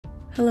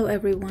Hello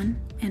everyone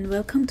and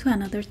welcome to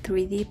another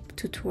 3D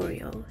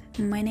tutorial.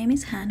 My name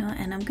is Hannah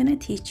and I'm gonna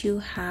teach you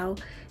how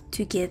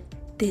to get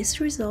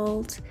this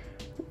result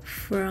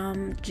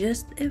from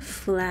just a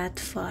flat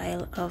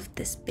file of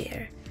this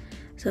bear.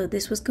 So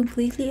this was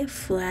completely a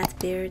flat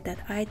bear that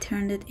I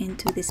turned it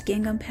into this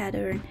gingham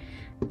pattern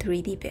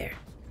 3D bear.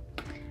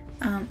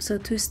 So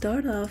to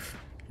start off,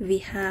 we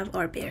have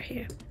our bear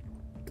here.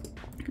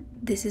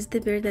 This is the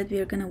bear that we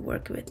are gonna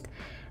work with.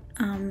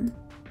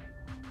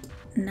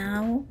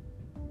 Now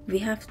we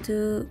have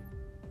to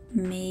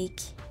make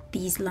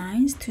these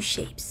lines to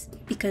shapes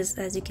because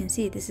as you can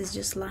see this is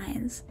just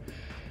lines.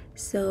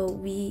 So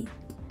we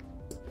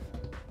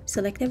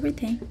select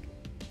everything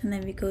and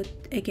then we go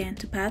again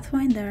to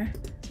Pathfinder.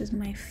 This is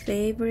my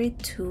favorite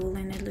tool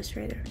in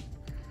Illustrator,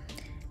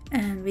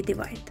 and we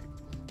divide.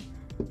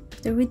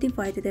 After we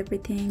divided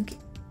everything,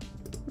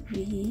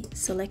 we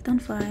select on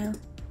file,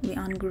 we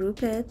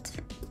ungroup it,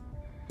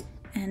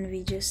 and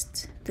we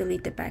just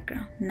delete the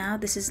background. Now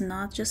this is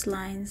not just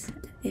lines.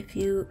 If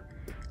you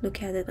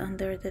look at it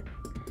under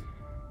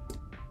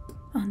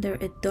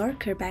a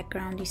darker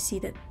background, you see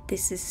that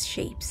this is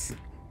shapes.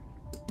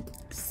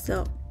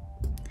 So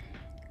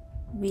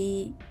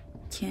we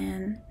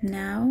can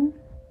now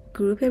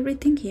group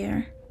everything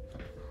here,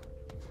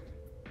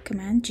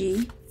 Command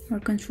G or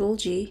Control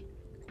G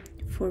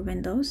for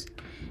Windows,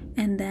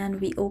 and then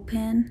we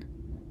open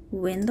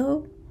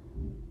Window,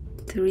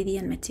 3D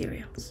and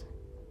Materials.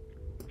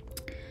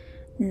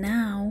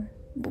 Now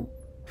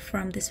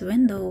from this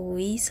window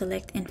we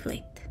select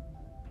inflate.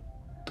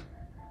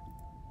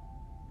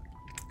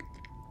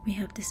 We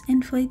have this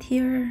inflate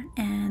here,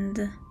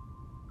 and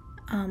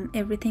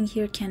everything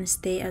here can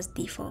stay as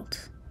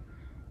default,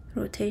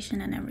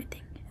 rotation and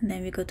everything. And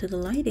then we go to the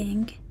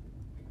lighting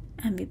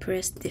and we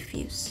press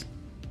diffuse.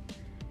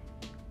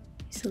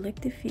 We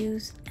select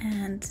diffuse,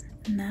 and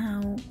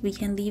now we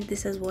can leave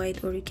this as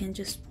white, or you can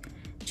just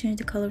change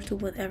the color to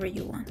whatever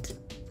you want,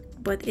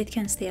 but it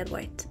can stay at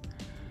white.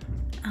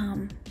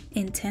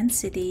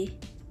 Intensity,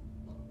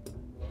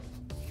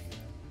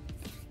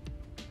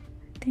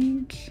 I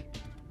think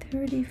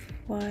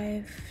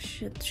 35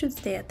 should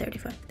stay at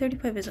 35.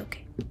 35 is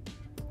okay.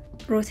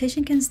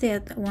 Rotation can stay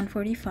at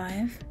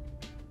 145.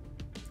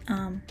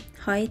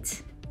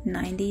 Height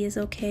 90 is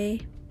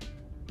okay,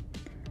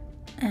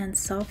 and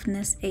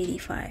softness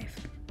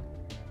 85.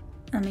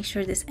 I'll make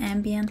sure this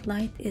ambient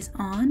light is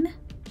on,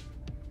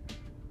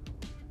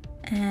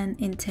 and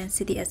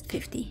intensity as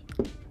 50.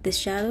 The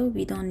shadow,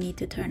 we don't need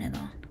to turn it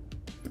on.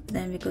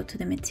 Then we go to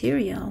the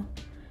material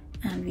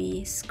and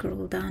we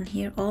scroll down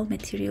here, all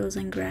materials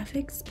and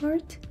graphics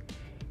part.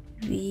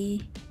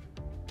 We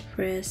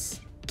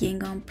press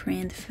gingham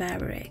print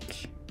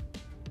fabric.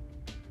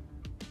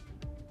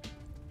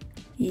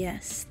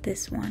 Yes,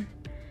 this one.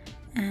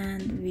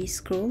 And we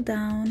scroll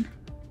down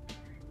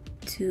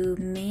to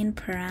main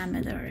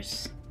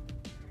parameters.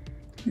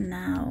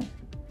 Now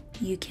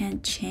you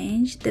can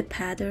change the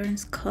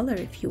pattern's color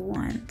if you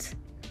want.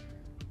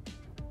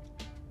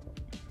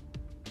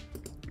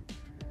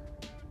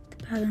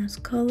 Pattern's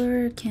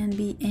color can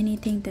be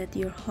anything that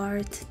your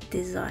heart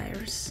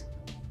desires.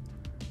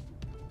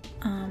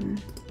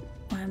 I'm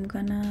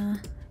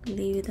gonna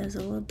leave it as a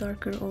little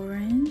darker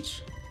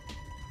orange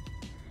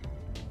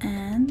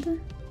and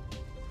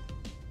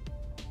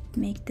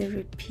make the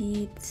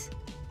repeat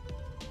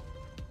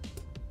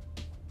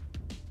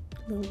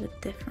a little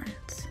bit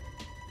different.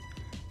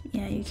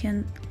 Yeah, you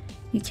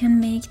can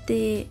make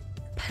the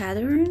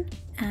pattern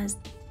as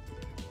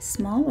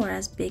small or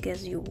as big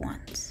as you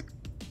want.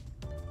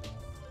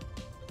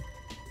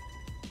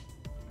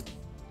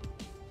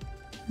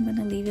 I'm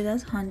gonna leave it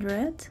as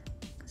 100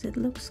 because it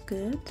looks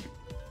good.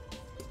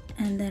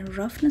 And then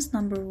roughness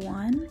number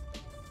 1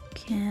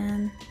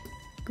 can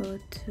go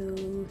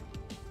to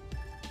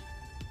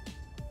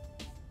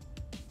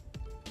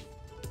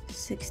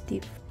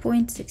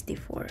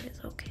 60.64 is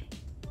okay.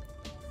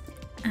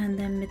 And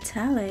then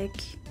metallic,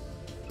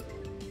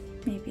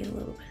 maybe a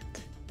little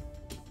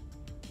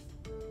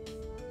bit.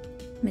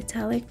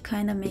 Metallic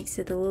kind of makes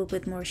it a little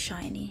bit more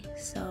shiny,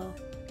 so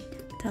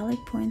metallic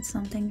point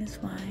something is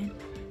fine.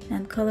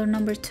 And color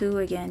number 2,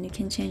 again, you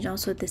can change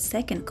also the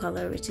second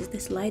color, which is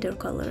this lighter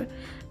color,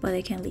 but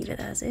I can leave it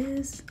as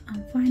is.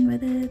 I'm fine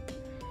with it.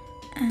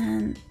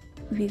 And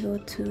we go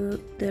to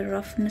the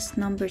roughness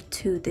number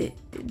 2.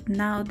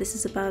 Now this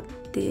is about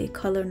the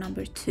color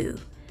number 2.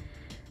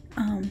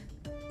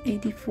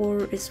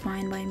 84 is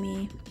fine by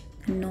me.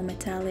 No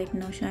metallic,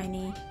 no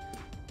shiny,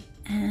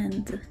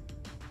 and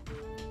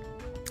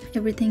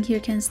everything here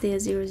can stay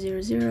at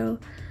 000.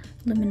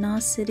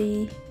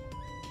 Luminosity,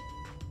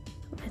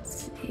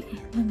 let's see,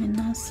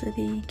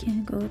 luminosity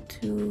can go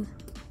to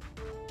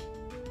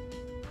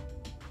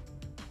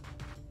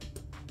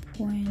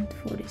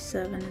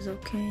 0.47 is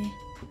okay.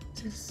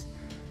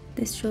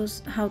 This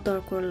shows how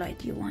dark or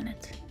light you want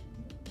it.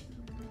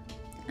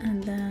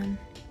 And then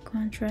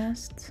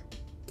contrast,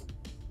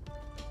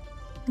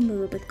 a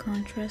little bit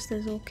contrast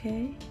is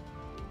okay.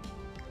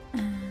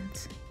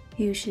 And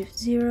hue shift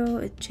 0,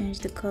 it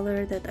changed the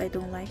color that I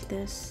don't like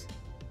this.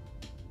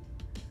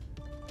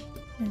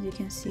 As you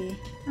can see,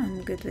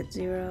 I'm good with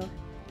 0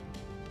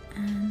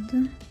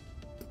 and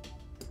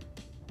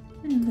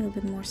a little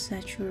bit more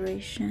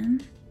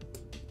saturation.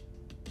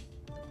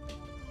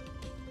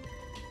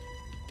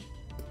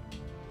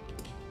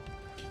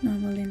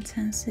 Normal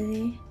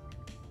intensity.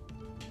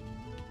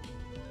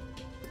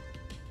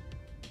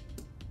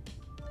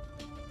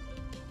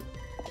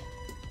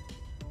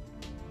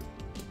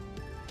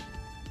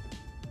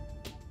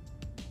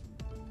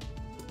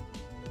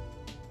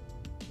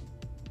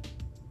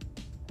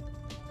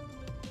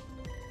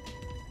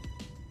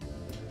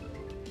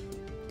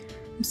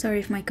 I'm sorry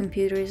if my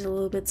computer is a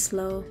little bit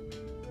slow.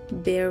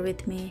 Bear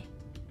with me.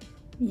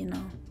 You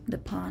know, the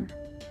pawn.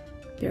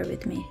 Bear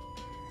with me.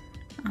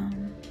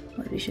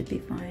 But we should be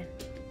fine.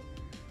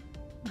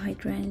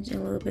 Height range a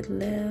little bit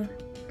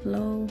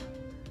low,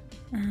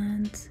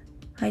 and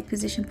height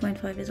position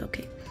 0.5 is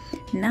okay.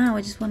 Now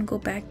I just want to go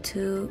back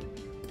to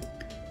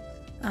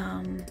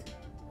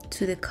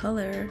the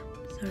color.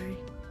 Sorry,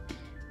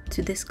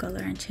 to this color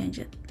and change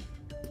it.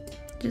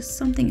 Just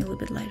something a little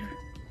bit lighter.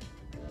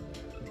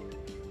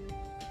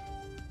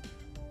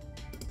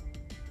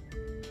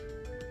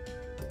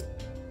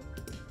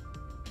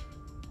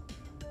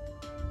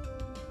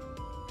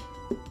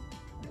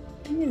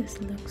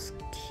 This looks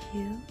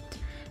cute.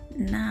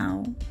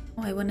 Now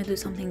I want to do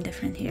something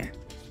different here.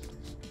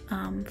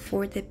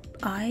 For the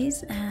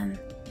eyes and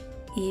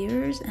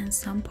ears and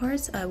some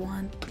parts, I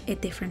want a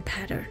different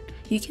pattern.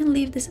 You can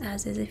leave this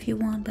as is if you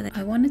want, but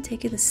I want to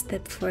take it a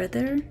step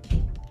further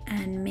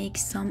and make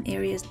some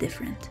areas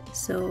different.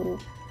 So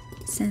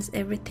since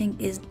everything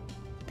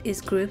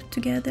is grouped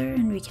together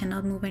and we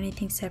cannot move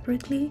anything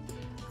separately,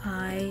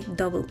 I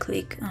double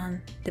click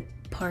on the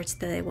parts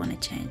that I want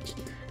to change.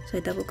 So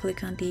I double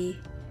click on the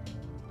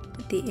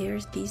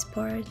ears, these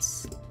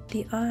parts,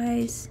 the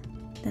eyes,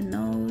 the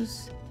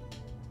nose,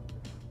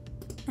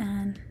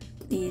 and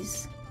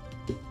these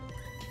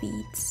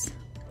feet,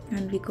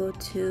 and we go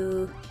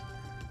to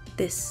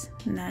this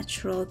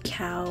natural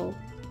cow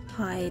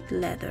hide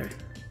leather.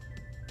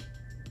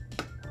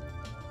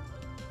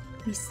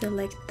 We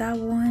select that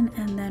one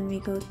and then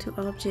we go to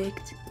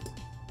object,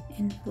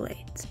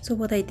 inflate. So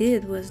what I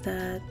did was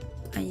that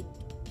I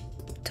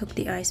took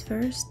the eyes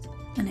first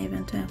and I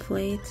went to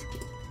inflate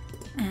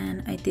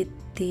and I did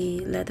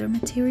the leather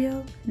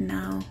material.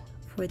 Now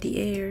for the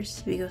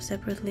ears we go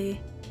separately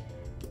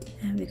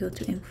and we go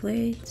to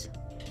inflate,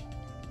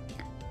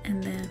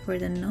 and then for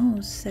the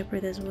nose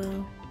separate as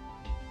well,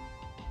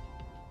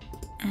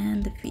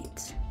 and the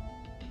feet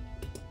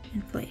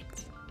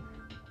inflate.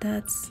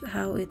 That's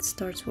how it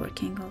starts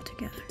working all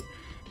together.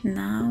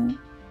 Now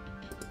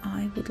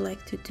I would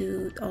like to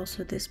do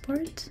also this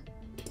part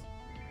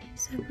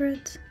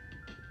separate,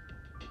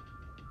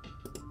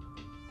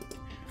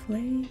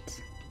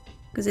 inflate,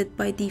 because it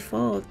by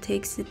default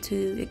takes it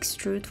to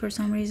extrude for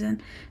some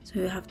reason. So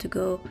you have to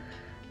go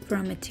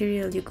from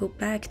material, you go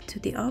back to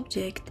the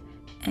object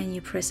and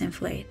you press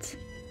inflate,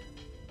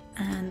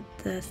 and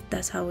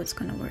that's how it's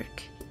gonna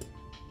work.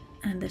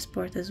 And this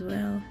part as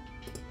well.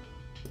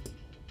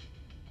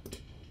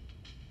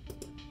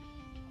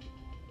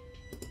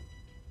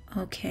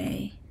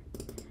 Okay,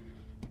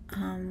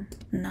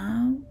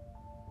 now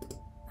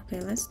okay,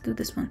 let's do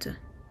this one too.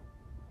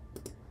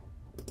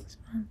 This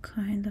one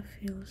kind of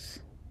feels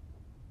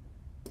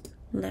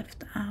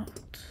left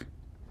out.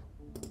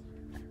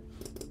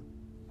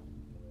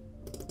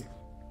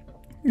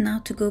 Now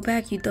to go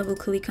back, you double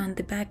click on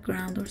the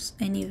background or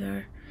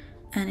anywhere,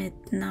 and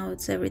now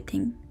it's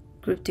everything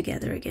grouped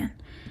together again.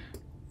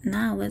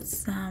 Now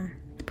let's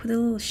put a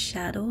little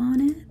shadow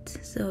on it.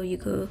 So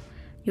you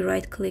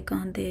right click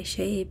on the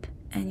shape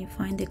and you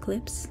find the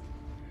eclipse,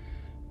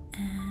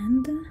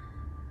 and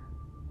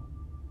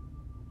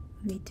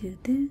we do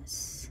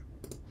this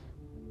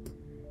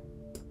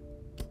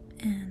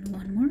and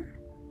one more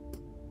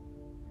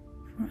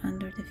for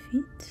under the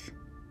feet,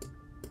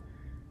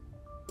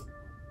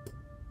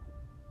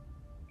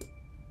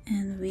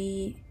 and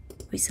we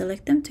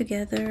select them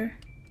together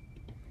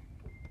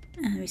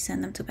and we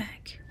send them to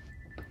back.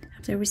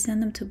 After we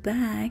send them to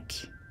back,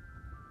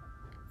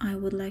 I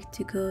would like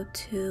to go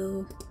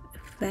to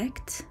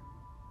Effect,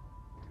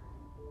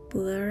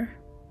 Blur,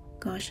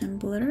 Gaussian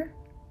Blur,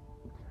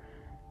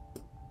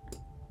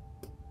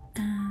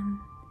 and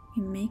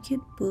you make it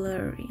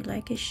blurry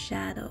like a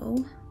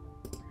shadow,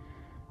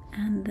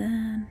 and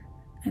then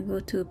I go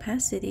to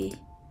Opacity,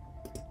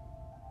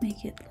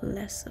 make it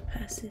less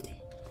opacity,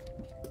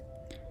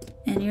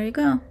 and here you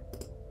go.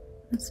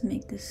 Let's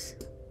make this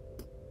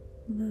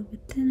a little bit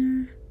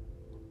thinner.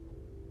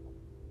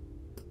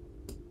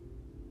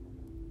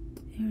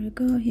 Here we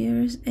go.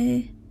 Here's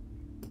a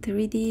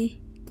 3D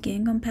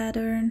gingham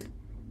pattern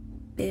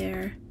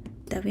bear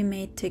that we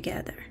made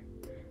together.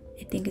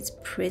 I think it's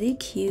pretty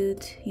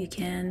cute. You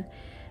can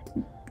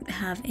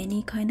have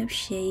any kind of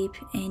shape,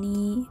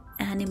 any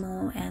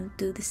animal, and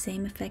do the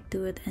same effect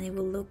to it, and it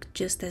will look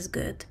just as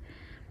good.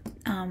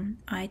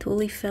 I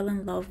totally fell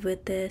in love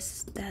with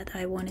this, that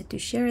I wanted to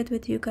share it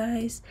with you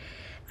guys.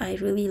 I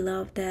really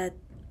love that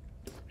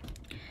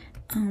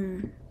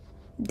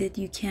that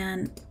you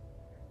can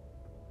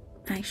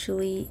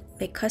actually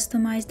like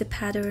customize the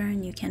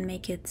pattern. You can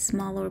make it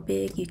small or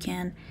big, you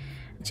can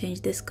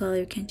change this color,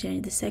 you can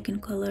change the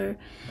second color,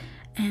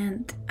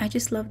 and I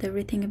just loved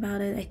everything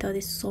about it. I thought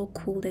it's so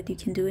cool that you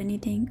can do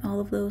anything, all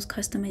of those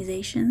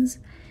customizations.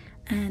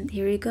 And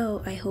here you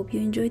go. I hope you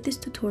enjoyed this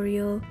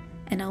tutorial,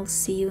 and I'll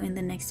see you in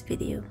the next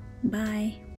video. Bye.